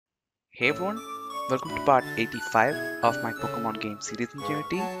Hey everyone, welcome to part 85 of my Pokemon game series in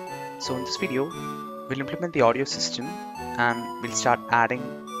Unity. So in this video, we'll implement the audio system and we'll start adding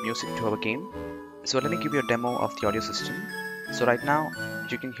music to our game. So let me give you a demo of the audio system. So right now,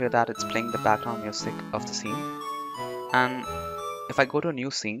 you can hear that it's playing the background music of the scene. And if I go to a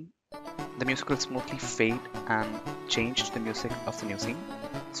new scene, the music will smoothly fade and change to the music of the new scene.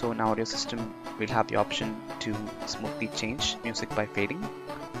 So in our audio system, we'll have the option to smoothly change music by fading.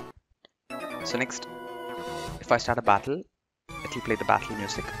 So next, if I start a battle, it will play the battle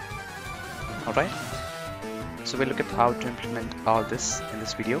music. Alright, so we'll look at how to implement all this in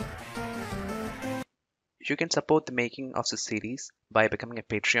this video. You can support the making of this series by becoming a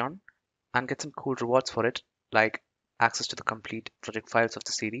Patreon and get some cool rewards for it, like access to the complete project files of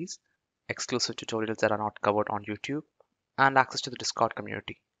the series, exclusive tutorials that are not covered on YouTube, and access to the Discord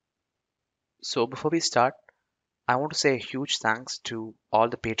community. So before we start, I want to say a huge thanks to all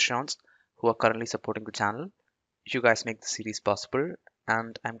the Patreons who are currently supporting the channel. You guys make the series possible,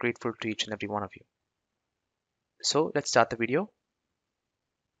 and I'm grateful to each and every one of you. So let's start the video.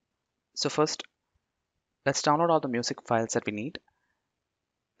 So first, let's download all the music files that we need.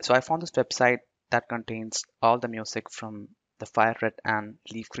 So I found this website that contains all the music from the Fire Red and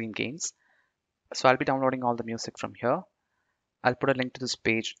Leaf Green games. So I'll be downloading all the music from here. I'll put a link to this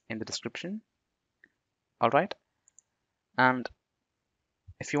page in the description. Alright, and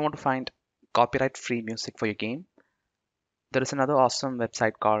if you want to find copyright free music for your game, there is another awesome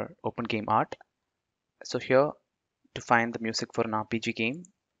website called OpenGameArt. So here, to find the music for an RPG game,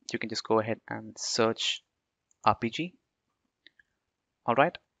 you can just go ahead and search RPG.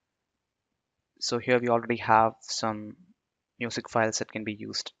 Alright, so here we already have some music files that can be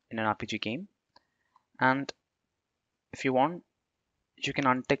used in an RPG game. And if you want, you can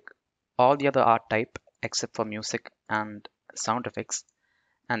untick all the other art type except for music and sound effects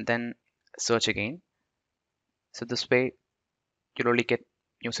and then search again. So this way you'll only get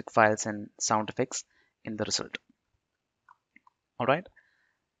music files and sound effects in the result. Alright,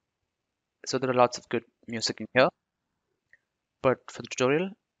 so there are lots of good music in here, but for the tutorial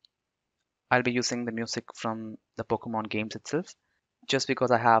I'll be using the music from the Pokemon games itself, just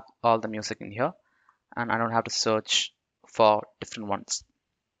because I have all the music in here and I don't have to search for different ones.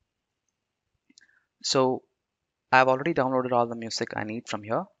 So I've already downloaded all the music I need from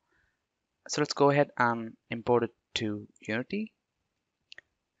here. So let's go ahead and import it to Unity.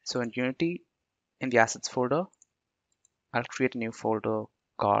 So in Unity, in the assets folder, I'll create a new folder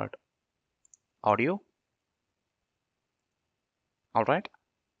called audio. All right.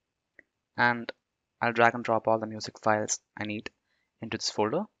 And I'll drag and drop all the music files I need into this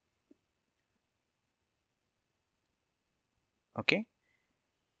folder. Okay.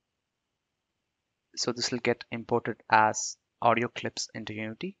 So this will get imported as audio clips into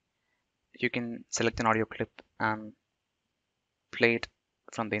Unity. You can select an audio clip and play it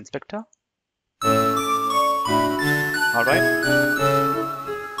from the inspector. All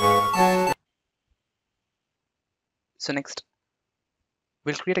right. So next,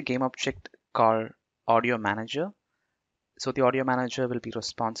 we'll create a game object called Audio Manager. So the Audio Manager will be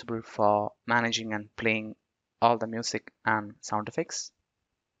responsible for managing and playing all the music and sound effects.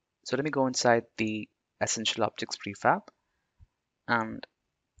 So let me go inside the Essential Objects prefab, and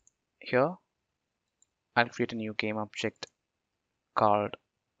here I'll create a new game object called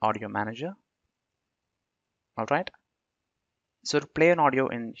Audio Manager. All right. So to play an audio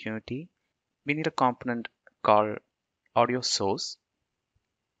in Unity, we need a component called Audio Source.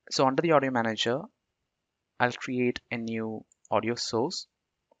 So under the Audio Manager, I'll create a new audio source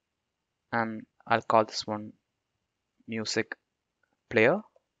and I'll call this one Music Player.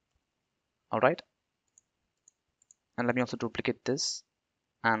 All right. And let me also duplicate this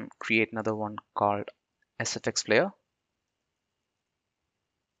and create another one called SFX Player.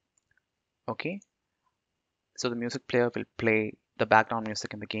 Okay. So the music player will play the background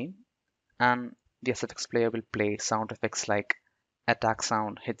music in the game, and the SFX player will play sound effects like attack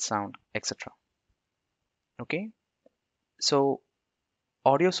sound, hit sound, etc. Okay. So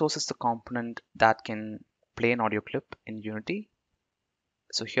audio source is the component that can play an audio clip in Unity.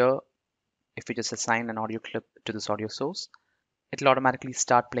 So here, if we just assign an audio clip to this audio source, it'll automatically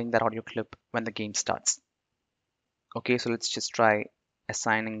start playing that audio clip when the game starts. Okay, so let's just try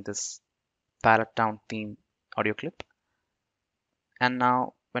assigning this Pallet Town theme audio clip. And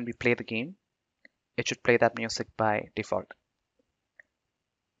now when we play the game, it should play that music by default.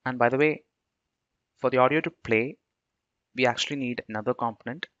 And by the way, for the audio to play, we actually need another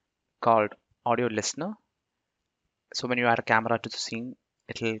component called Audio Listener. So when you add a camera to the scene,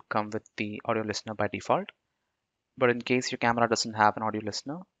 it'll come with the audio listener by default. But in case your camera doesn't have an audio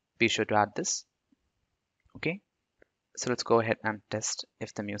listener, be sure to add this. Okay, so let's go ahead and test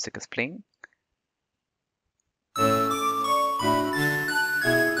if the music is playing.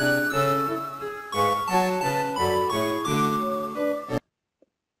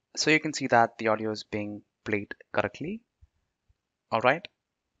 So you can see that the audio is being played correctly. All right,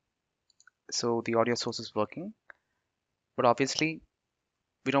 so the audio source is working, but obviously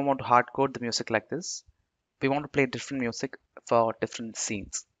we don't want to hard code the music like this. We want to play different music for different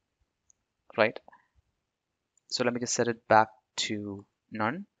scenes, right? So let me just set it back to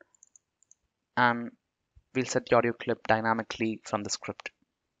none, and we'll set the audio clip dynamically from the script.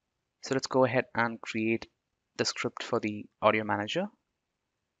 So let's go ahead and create the script for the audio manager.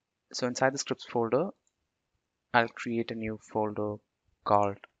 So inside the scripts folder, I'll create a new folder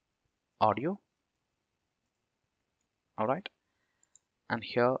called audio. All right. And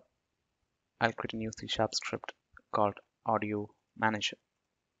here I'll create a new C# script called audio manager.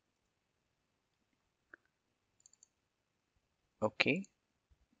 Okay.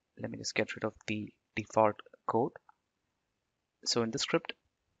 Let me just get rid of the default code. So in the script,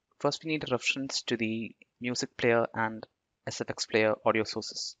 first we need a reference to the music player and SFX player audio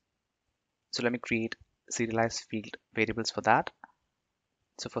sources. So let me create serialized field variables for that.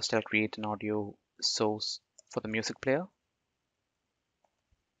 So first I'll create an audio source for the music player,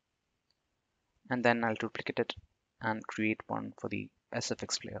 and then I'll duplicate it and create one for the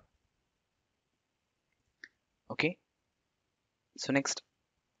SFX player. Okay, so next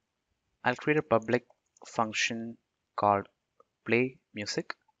I'll create a public function called play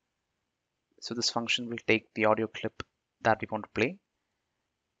music. So this function will take the audio clip that we want to play.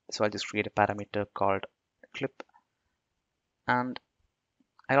 So I'll just create a parameter called clip, and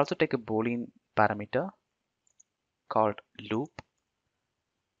I'll also take a Boolean parameter called loop.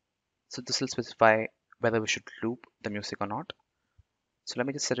 So this will specify whether we should loop the music or not. So let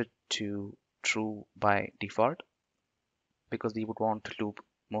me just set it to true by default, because we would want to loop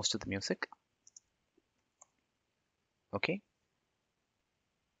most of the music. Okay,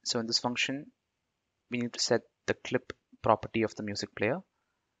 so in this function we need to set the clip property of the music player.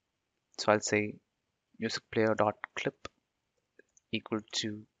 So I'll say music player dot clip equal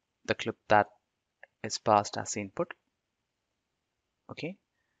to the clip that is passed as the input. Okay,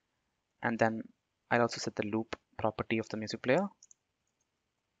 and then I'll also set the loop property of the music player.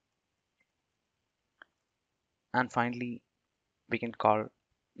 And finally, we can call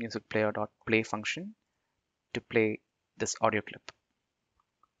music player dot play function to play this audio clip.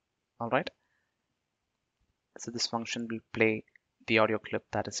 All right, so this function will play the audio clip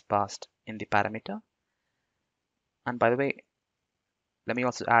that is passed in the parameter. And by the way, let me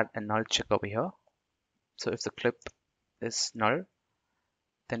also add a null check over here. So if the clip is null,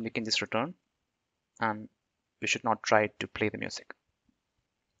 then we can just return, and we should not try to play the music.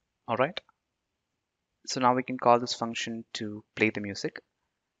 All right, so now we can call this function to play the music.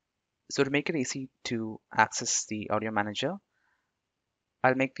 So to make it easy to access the audio manager,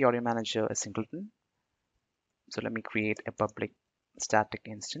 I'll make the audio manager a singleton. So let me create a public static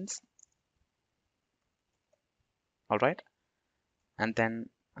instance. All right, and then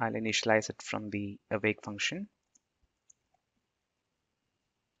I'll initialize it from the awake function.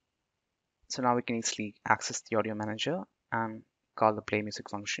 So now we can easily access the audio manager and call the play music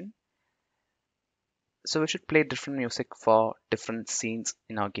function. So we should play different music for different scenes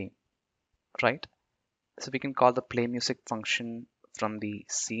in our game, right? So we can call the play music function from the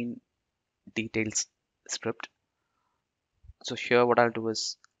scene details script. So here what I'll do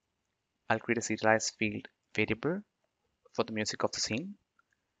is I'll create a serialized field variable for the music of the scene.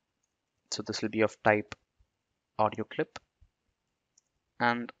 So this will be of type audio clip,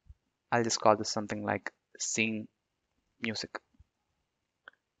 and I'll just call this something like scene music.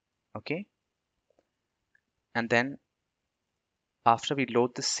 Okay, and then after we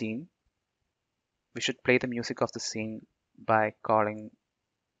load the scene, we should play the music of the scene by calling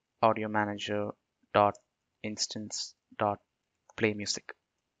audio manager dot instance dot play music,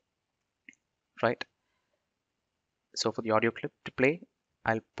 right? So for the audio clip to play,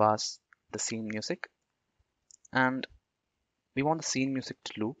 I'll pass the scene music, and we want the scene music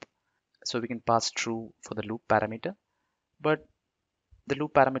to loop, so we can pass true for the loop parameter, but the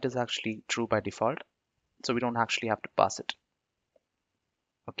loop parameter is actually true by default, so we don't actually have to pass it.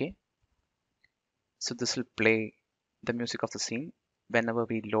 Okay, so this will play the music of the scene whenever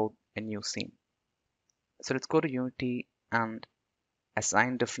we load a new scene. So let's go to Unity and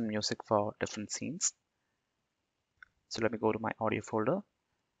assign different music for different scenes. So let me go to my audio folder,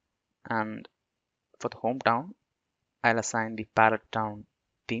 and for the hometown, I'll assign the Pallet Town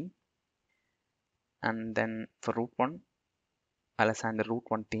theme. And then for route 1, I'll assign the root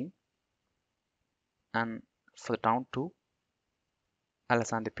 1 theme, and for the town 2, I'll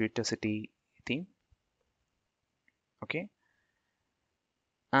assign the Puerto City theme. Okay,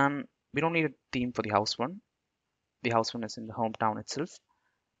 and we don't need a theme for the house 1. The house 1 is in the hometown itself.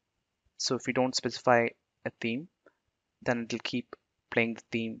 So if we don't specify a theme, then it will keep playing the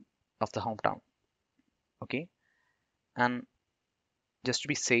theme of the hometown. Okay, and just to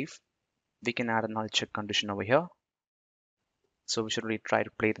be safe, we can add a null check condition over here. So we should really try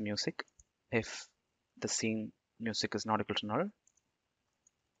to play the music if the scene music is not equal to null.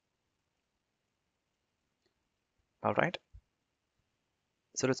 All right.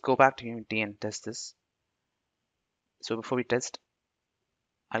 So let's go back to Unity and test this. So before we test,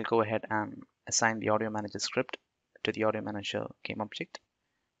 I'll go ahead and assign the audio manager script to the audio manager game object.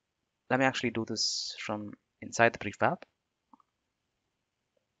 Let me actually do this from inside the prefab.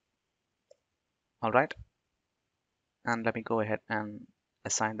 All right. And let me go ahead and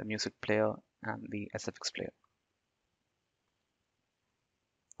assign the music player and the SFX player.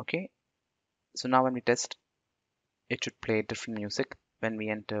 Okay. So now when we test, it should play different music when we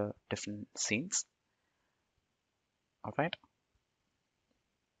enter different scenes. All right.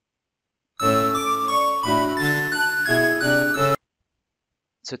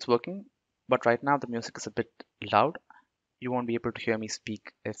 So it's working, but right now the music is a bit loud. You won't be able to hear me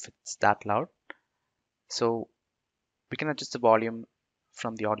speak if it's that loud. So we can adjust the volume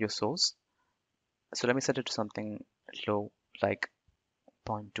from the audio source. So let me set it to something low, like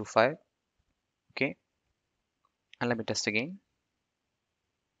 0.25. Okay. And let me test again.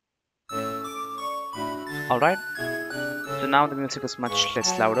 All right. So now the music is much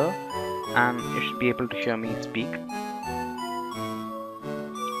less louder and you should be able to hear me speak.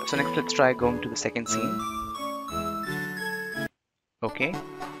 So next let's try going to the second scene. Okay.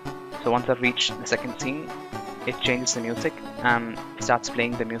 So once I've reached the second scene, it changes the music and starts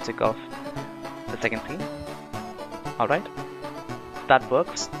playing the music of the second scene. Alright, that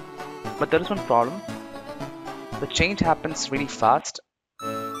works. But there is one problem. The change happens really fast.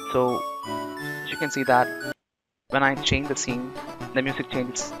 So you can see that when I change the scene, the music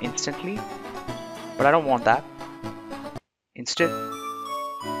changes instantly. But I don't want that. Instead,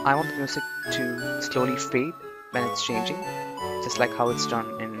 I want the music to slowly fade when it's changing, just like how it's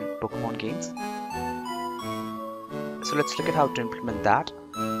done in Pokemon games. So let's look at how to implement that.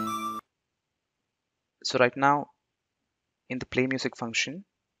 So right now, in the play music function,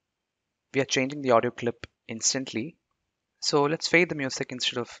 we are changing the audio clip instantly. So let's fade the music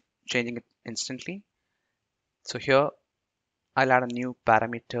instead of changing it instantly. So here I'll add a new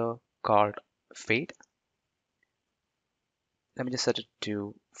parameter called fade. Let me just set it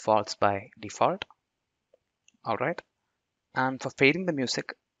to false by default. All right. And for fading the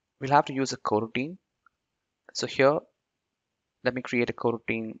music, we'll have to use a coroutine. So here, let me create a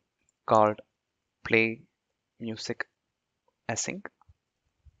coroutine called play music async.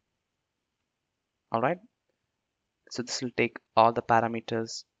 All right. So this will take all the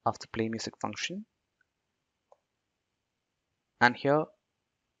parameters of the play music function. And here,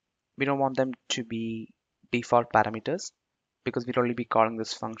 we don't want them to be default parameters because we'll only be calling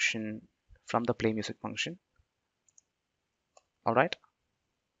this function from the play music function. All right.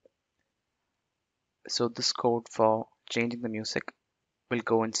 So this code for changing the music will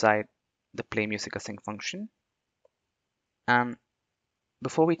go inside the play music async function. And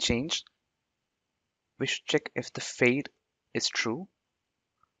before we change, we should check if the fade is true.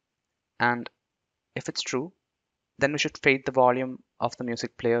 And if it's true, then we should fade the volume of the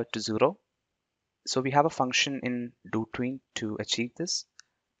music player to 0. So we have a function in doTween to achieve this.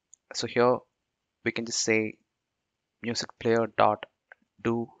 So here we can just say music player dot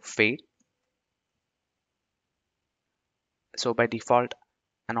do fade. So by default,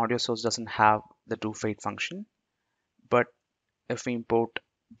 an audio source doesn't have the do fade function, but if we import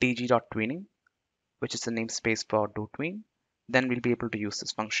dg.tweening, which is the namespace for doTween, then we'll be able to use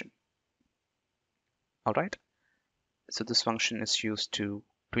this function. All right. So this function is used to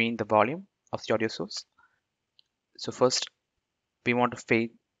tween the volume of the audio source. So first, we want to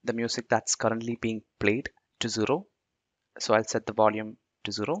fade the music that's currently being played to 0. So I'll set the volume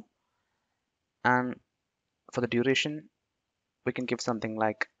to 0. And for the duration, we can give something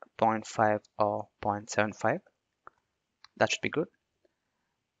like 0.5 or 0.75. That should be good.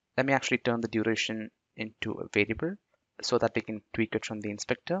 Let me actually turn the duration into a variable so that we can tweak it from the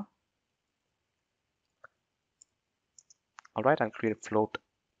inspector. All right, I'll create a float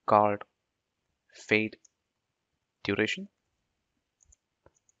called fade duration.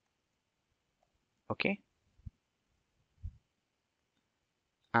 Okay.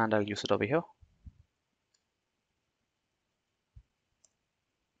 And I'll use it over here.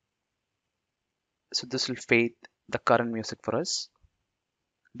 So this will fade the current music for us,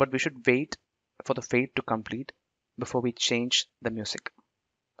 but we should wait for the fade to complete before we change the music,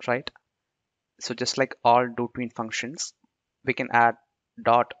 right? So just like all do-tween functions, we can add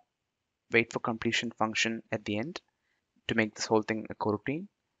dot wait for completion function at the end to make this whole thing a coroutine,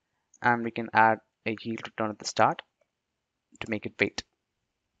 and we can add a yield return at the start to make it wait.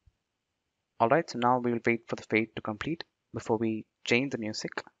 All right, so now we will wait for the fade to complete before we change the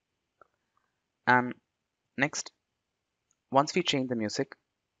music. And next, once we change the music,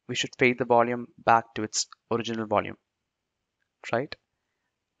 we should fade the volume back to its original volume, right?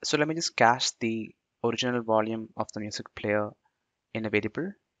 So let me just cache the original volume of the music player in a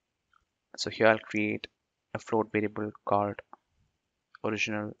variable. So here I'll create a float variable called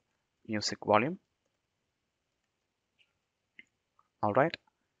original music volume. All right,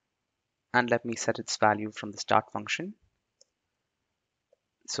 and let me set its value from the start function.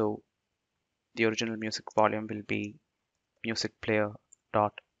 So the original music volume will be music player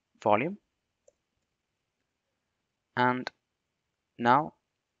dot volume. And now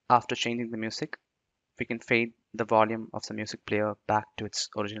after changing the music, we can fade the volume of the music player back to its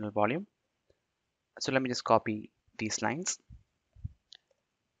original volume. So let me just copy these lines,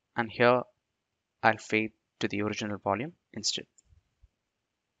 and here I'll fade to the original volume instead.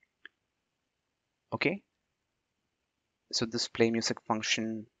 Okay, so this play music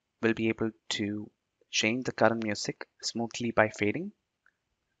function will be able to change the current music smoothly by fading.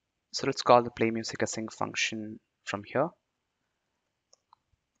 So let's call the play music async function from here.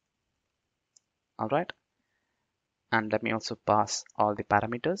 All right, and let me also pass all the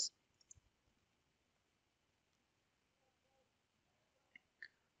parameters.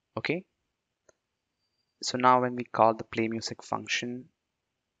 Okay, so now when we call the play music function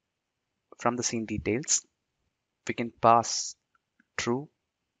from the scene details, we can pass true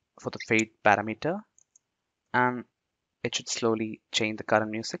for the fade parameter, and it should slowly change the current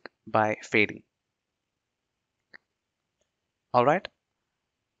music by fading. All right,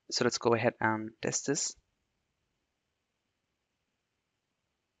 so let's go ahead and test this.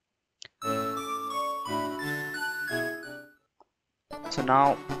 So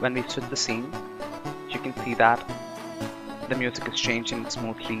now when we switch the scene, you can see that the music is changing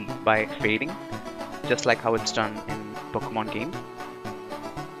smoothly by fading, just like how it's done in Pokemon games.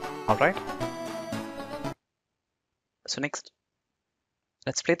 All right, so next,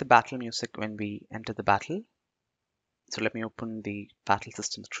 let's play the battle music when we enter the battle. So let me open the battle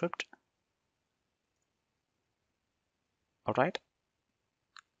system script. All right,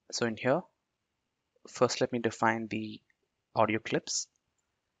 so in here, first let me define the audio clips.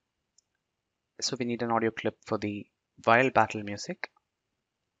 So we need an audio clip for the while battle music.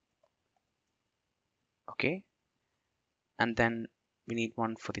 Okay, and then we need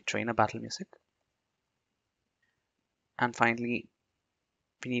one for the trainer battle music. And finally,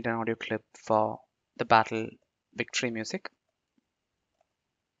 we need an audio clip for the battle victory music.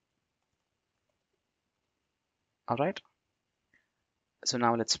 All right, so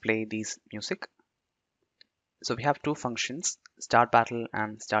now let's play these music. So we have two functions, start battle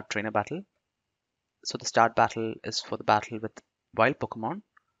and start trainer battle. So the start battle is for the battle with wild Pokemon.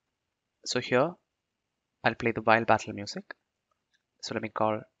 So here I'll play the wild battle music. So let me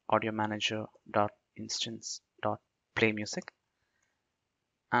call audio manager dot instance dot play music,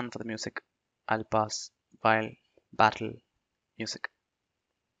 and for the music I'll pass wild battle music.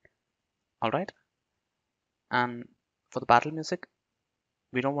 All right, and for the battle music,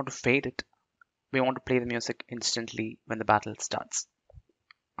 we don't want to fade it. We want to play the music instantly when the battle starts.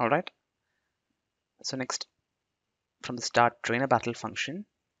 All right, so next, from the start trainer battle function,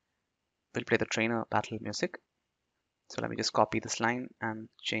 we'll play the trainer battle music. So let me just copy this line and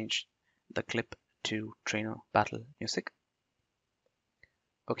change the clip to trainer battle music.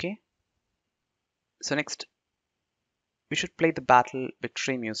 Okay, so next, we should play the battle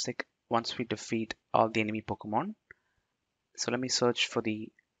victory music once we defeat all the enemy Pokemon. So let me search for the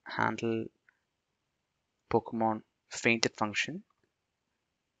handle Pokemon fainted function.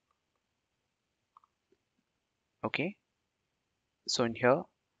 Okay, so in here,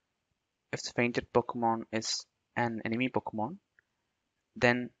 if the fainted Pokemon is an enemy Pokemon,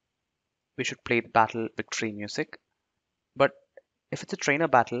 then we should play the battle victory music. But if it's a trainer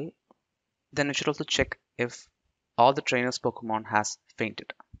battle, then we should also check if all the trainer's Pokemon has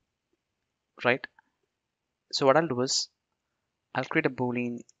fainted, right? So what I'll do is I'll create a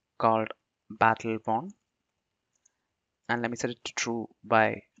boolean called battle won, and let me set it to true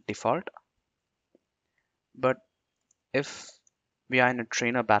by default. But if we are in a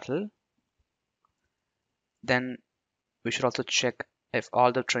trainer battle, then we should also check if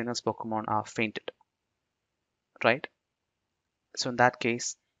all the trainer's Pokemon are fainted. right? So in that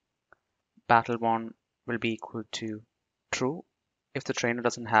case, battle1 will be equal to true if the trainer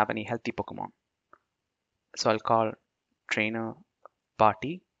doesn't have any healthy Pokemon. So I'll call trainer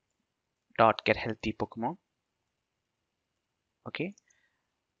party dot get healthy Pokemon. Okay,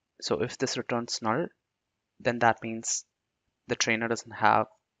 so if this returns null, then that means the trainer doesn't have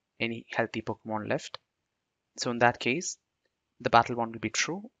any healthy Pokemon left. So in that case, the battle1 will be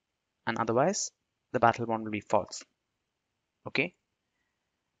true, and otherwise the battle1 will be false. Okay,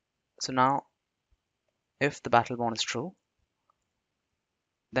 so now if the battle1 is true,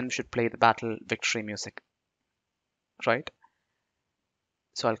 then we should play the battle victory music, right?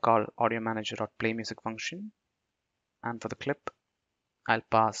 So I'll call audio manager.play music function, and for the clip, I'll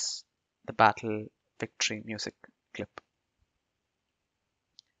pass the battle victory music clip.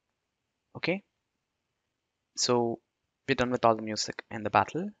 Okay, so we're done with all the music in the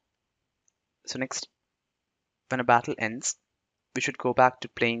battle. So next, when a battle ends, we should go back to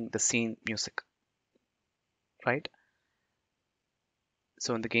playing the scene music, right?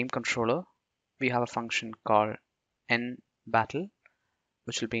 So in the game controller, we have a function called end battle,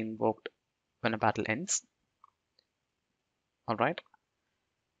 which will be invoked when a battle ends. All right.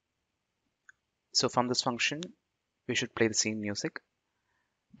 So from this function, we should play the scene music,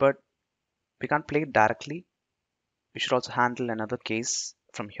 but we can't play it directly. We should also handle another case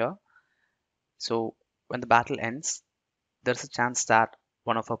from here. So when the battle ends, there's a chance that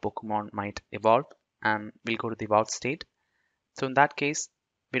one of our Pokemon might evolve and we'll go to the evolved state. So in that case,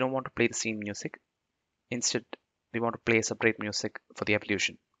 we don't want to play the scene music. Instead, we want to play a separate music for the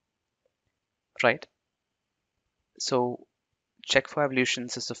evolution, right? So check for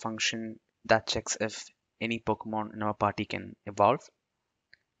evolutions is a function that checks if any Pokemon in our party can evolve,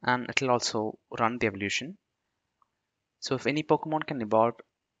 and it will also run the evolution. So if any Pokemon can evolve,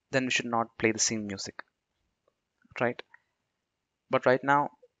 then we should not play the scene music, right? But right now,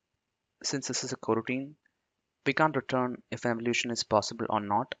 since this is a coroutine, we can't return if an evolution is possible or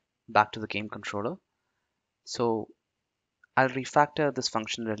not back to the game controller. So I'll refactor this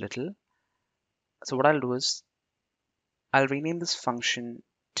function a little. So what I'll do is I'll rename this function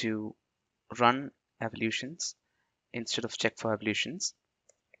to run evolutions instead of check for evolutions.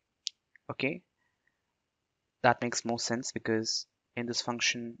 Okay, that makes more sense because in this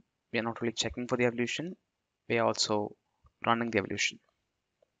function, we are not really checking for the evolution, we are also running the evolution,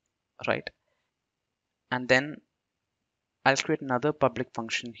 right? And then I'll create another public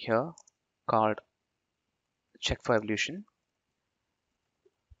function here called check for evolution.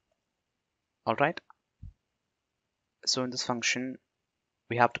 All right. So in this function,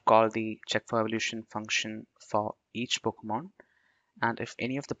 we have to call the check for evolution function for each Pokemon. And if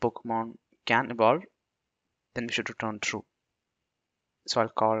any of the Pokemon can evolve, then we should return true. So I'll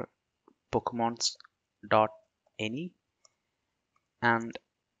call Pokemons dot any, and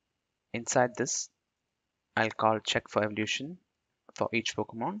inside this, I'll call check for evolution for each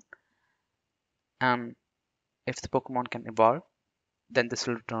Pokemon. And if the Pokemon can evolve, then this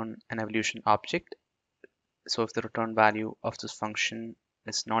will return an evolution object. So if the return value of this function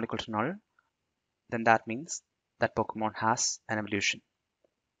is not equal to null, then that means that Pokemon has an evolution.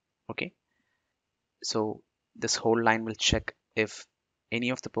 Okay, so this whole line will check if any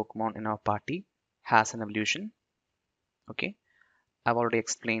of the Pokemon in our party has an evolution. Okay, I've already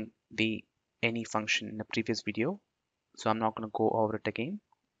explained the any function in a previous video, so I'm not going to go over it again.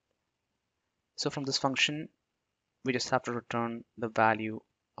 So from this function, we just have to return the value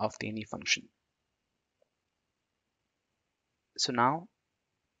of the any function. So now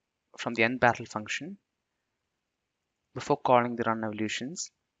from the end battle function, before calling the run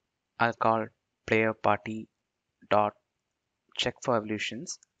evolutions, I'll call player party dot check for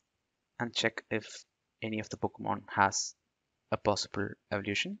evolutions and check if any of the Pokemon has a possible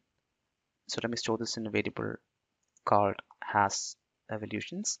evolution. So let me store this in a variable called has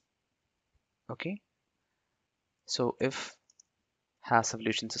evolutions. Okay, so if has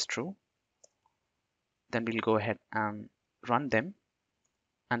evolutions is true, then we'll go ahead and run them,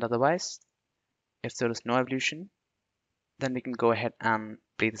 and otherwise if there is no evolution, then we can go ahead and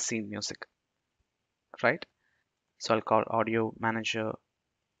play the scene music, right? So I'll call audio manager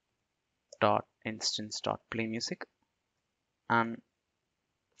dot instance dot play music, and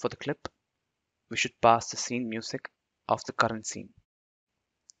for the clip we should pass the scene music of the current scene,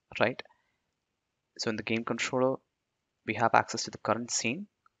 right? So in the game controller we have access to the current scene,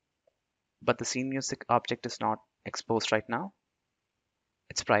 but the scene music object is not exposed right now,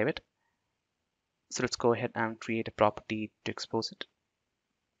 it's private. So let's go ahead and create a property to expose it.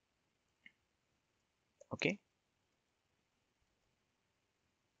 Okay,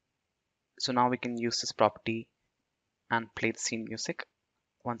 so now we can use this property and play the scene music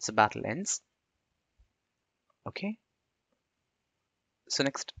once the battle ends. Okay, so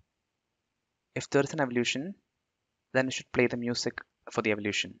next, if there is an evolution, then we should play the music for the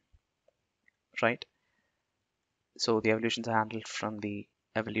evolution, right? So the evolutions are handled from the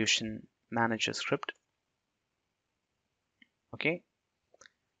evolution manager script. Okay,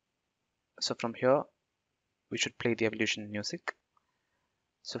 so from here we should play the evolution music.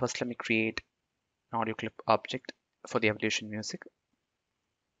 So first let me create an audio clip object for the evolution music.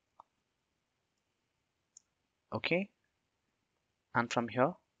 Okay, and from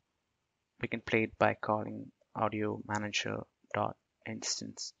here we can play it by calling audio manager dot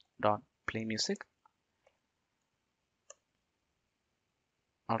instance dot play music.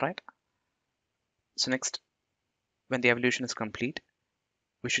 All right, so next, when the evolution is complete,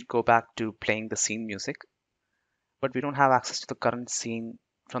 we should go back to playing the scene music, but we don't have access to the current scene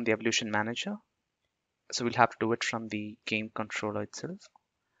from the evolution manager, so we'll have to do it from the game controller itself.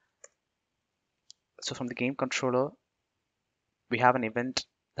 So from the game controller, we have an event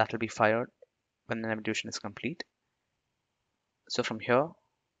that will be fired when an evolution is complete. So from here,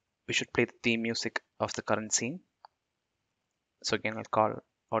 we should play the theme music of the current scene. So again, I'll call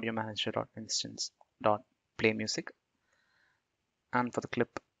audio manager dot instance dot play music, and for the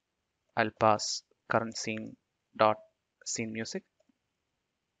clip, I'll pass current scene dot scene music.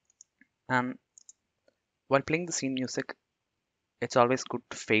 And while playing the scene music, it's always good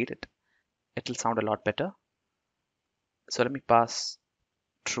to fade it. It'll sound a lot better. So let me pass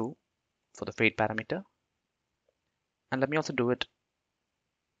true for the fade parameter. And let me also do it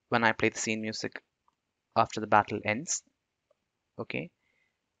when I play the scene music after the battle ends. Okay.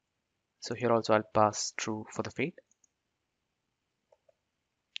 So here also I'll pass true for the fade.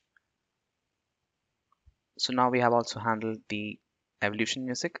 So now we have also handled the evolution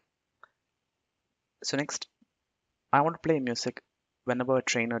music. So next, I want to play music whenever a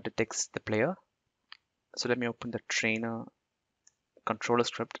trainer detects the player. So let me open the trainer controller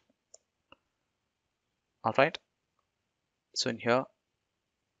script. All right. So in here,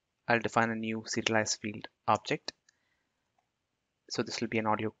 I'll define a new serialized field object. So this will be an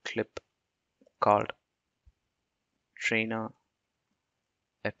audio clip called trainer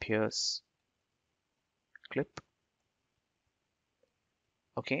appears clip.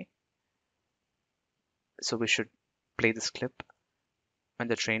 Okay. So we should play this clip when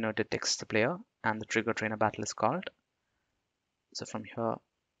the trainer detects the player and the trigger trainer battle is called. So from here,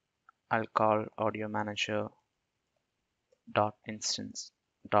 I'll call audio manager dot instance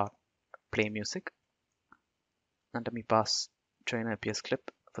dot play music, and let me pass trainer appears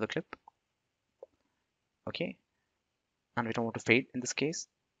clip for the clip. Okay, and we don't want to fade in this case.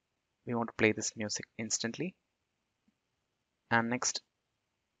 We want to play this music instantly. And next,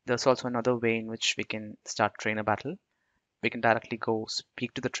 there's also another way in which we can start trainer battle. We can directly go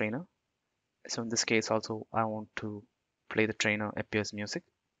speak to the trainer. So in this case also, I want to play the trainer appears music.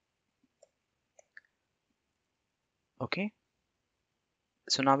 Okay,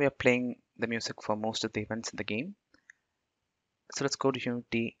 so now we are playing the music for most of the events in the game. So let's go to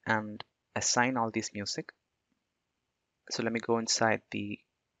Unity and assign all these music. So let me go inside the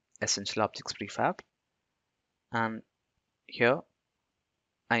Essential Objects prefab, and here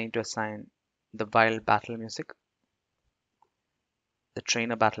I need to assign the wild battle music, the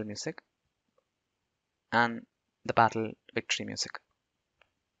trainer battle music, and the battle victory music.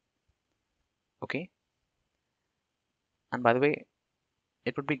 Okay, and by the way,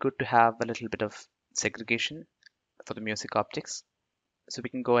 it would be good to have a little bit of segregation for the music objects. So we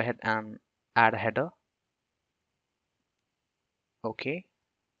can go ahead and add a header. Okay,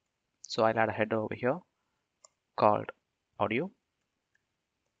 so I'll add a header over here called audio.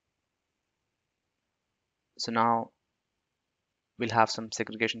 So now we'll have some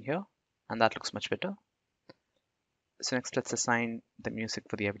segregation here, and that looks much better. So next, let's assign the music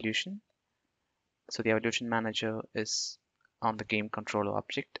for the evolution. So the evolution manager is on the game controller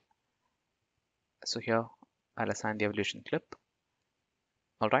object. So here I'll assign the evolution clip.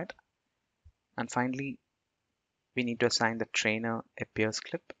 All right. And finally, we need to assign the trainer appears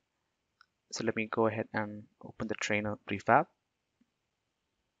clip. So let me go ahead and open the trainer prefab.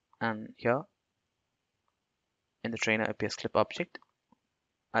 And here in the trainer appears clip object,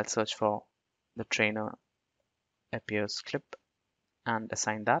 I'll search for the trainer appears clip and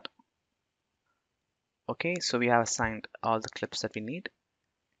assign that. Okay, so we have assigned all the clips that we need.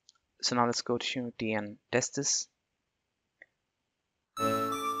 So now let's go to Unity and test this.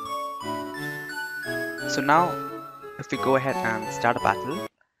 So now if we go ahead and start a battle,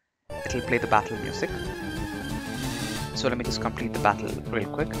 it'll play the battle music. So let me just complete the battle real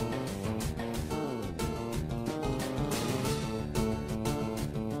quick.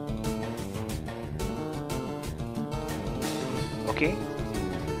 Okay,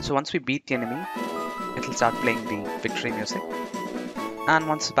 so once we beat the enemy, it'll start playing the victory music, and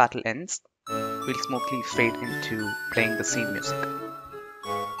once the battle ends, we'll smoothly fade into playing the scene music.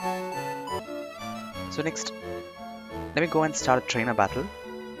 So next, let me go and start a trainer battle.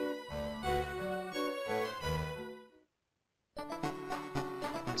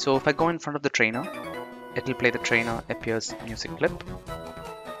 So if I go in front of the trainer, it'll play the trainer appears music clip,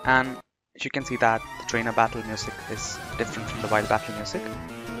 and you can see that the trainer battle music is different from the wild battle music.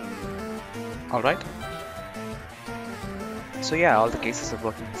 Alright, so yeah, all the cases are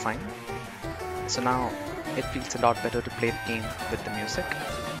working fine. So now it feels a lot better to play the game with the music.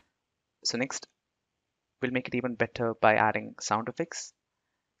 So next, we'll make it even better by adding sound effects.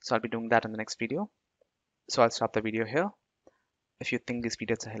 So I'll be doing that in the next video. So I'll stop the video here. If you think these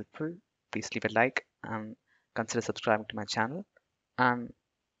videos are helpful, please leave a like and consider subscribing to my channel. And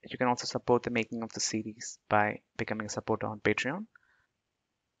you can also support the making of the series by becoming a supporter on Patreon.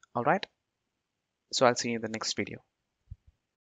 Alright, so I'll see you in the next video.